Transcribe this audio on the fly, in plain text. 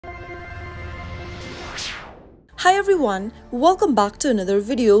Hi everyone, welcome back to another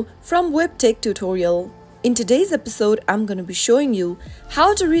video from Webtech Tutorial. In today's episode, I'm going to be showing you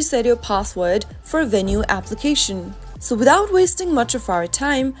how to reset your password for Venue application. So without wasting much of our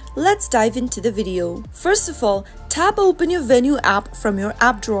time, let's dive into the video. First of all, tap open your Venue app from your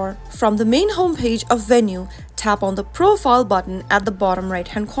app drawer. From the main homepage of Venue, tap on the profile button at the bottom right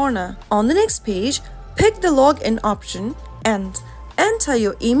hand corner. On the next page, pick the login option and enter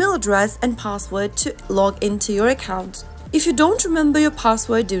your email address and password to log into your account. If you don't remember your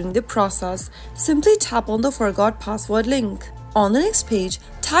password during the process, simply tap on the forgot password link. On the next page,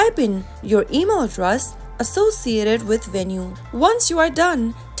 type in your email address associated with Venue. Once you are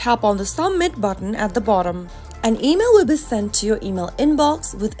done, tap on the submit button at the bottom. An email will be sent to your email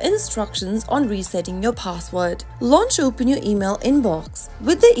inbox with instructions on resetting your password. Launch open your email inbox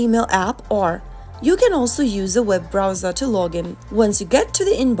with the email app, or you can also use a web browser to log in. Once you get to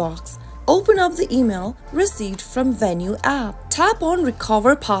the inbox, open up the email received from Venue app. Tap on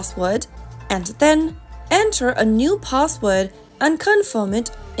Recover Password and then enter a new password and confirm it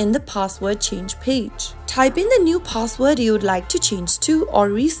in the password change page. Type in the new password you would like to change to or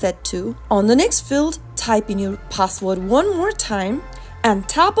reset to. On the next field, type in your password one more time and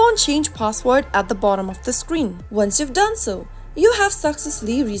tap on Change Password at the bottom of the screen. Once you've done so, you have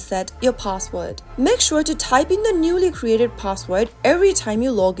successfully reset your password. Make sure to type in the newly created password every time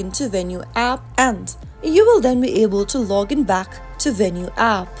you log into Venue app, and you will then be able to log in back to Venue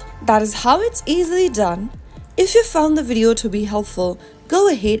app. That is how it's easily done. If you found the video to be helpful, go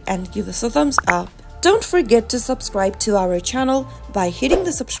ahead and give us a thumbs up. Don't forget to subscribe to our channel by hitting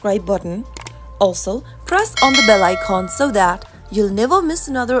the subscribe button. Also, press on the bell icon so that you'll never miss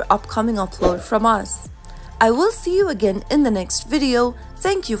another upcoming upload from us. I will see you again in the next video.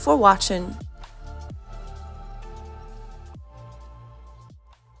 Thank you for watching.